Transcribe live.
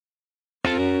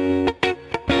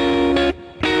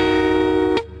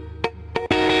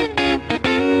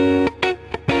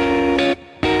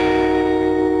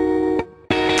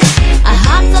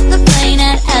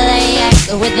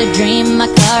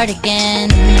cardigan.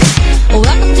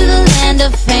 Welcome to the land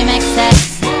of fame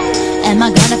excess. Am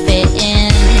I gonna fit in?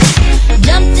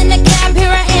 Jumped in a cab, here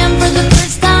I am for the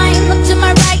first time. Look to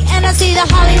my right and I see the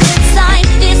Hollywood sign.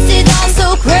 This is all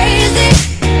so crazy.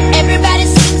 Everybody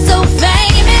seems so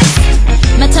famous.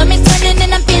 My tummy's turning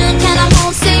and I'm feeling kinda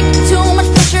homesick. Too much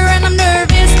pressure and I'm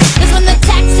nervous. That's when the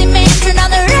taxi man turned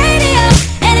on the radio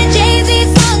and the Jay-Z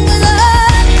song was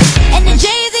on. And the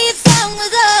Jay-Z song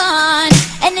was on.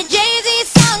 And the Jay-Z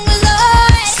song was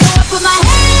on. So I put my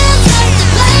hands up to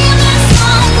play my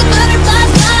song. The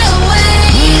butterflies fly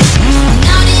away.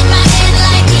 Nodding my head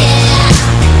like yeah.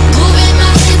 Moving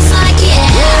my hips like yeah.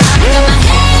 Got my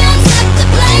hands up to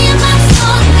play my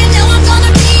song. And know I'm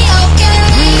gonna be okay.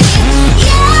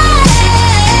 Yeah.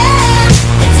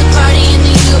 It's a party in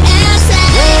the USA.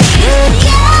 Yeah.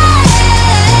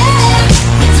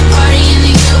 It's a party in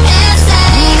the USA.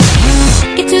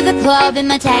 Get to the club in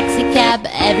my taxi cab.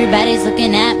 Everybody's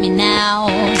looking at me now.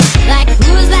 Like,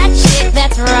 who's that chick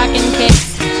that's rockin'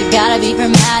 kicks? She gotta be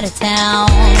from out of town.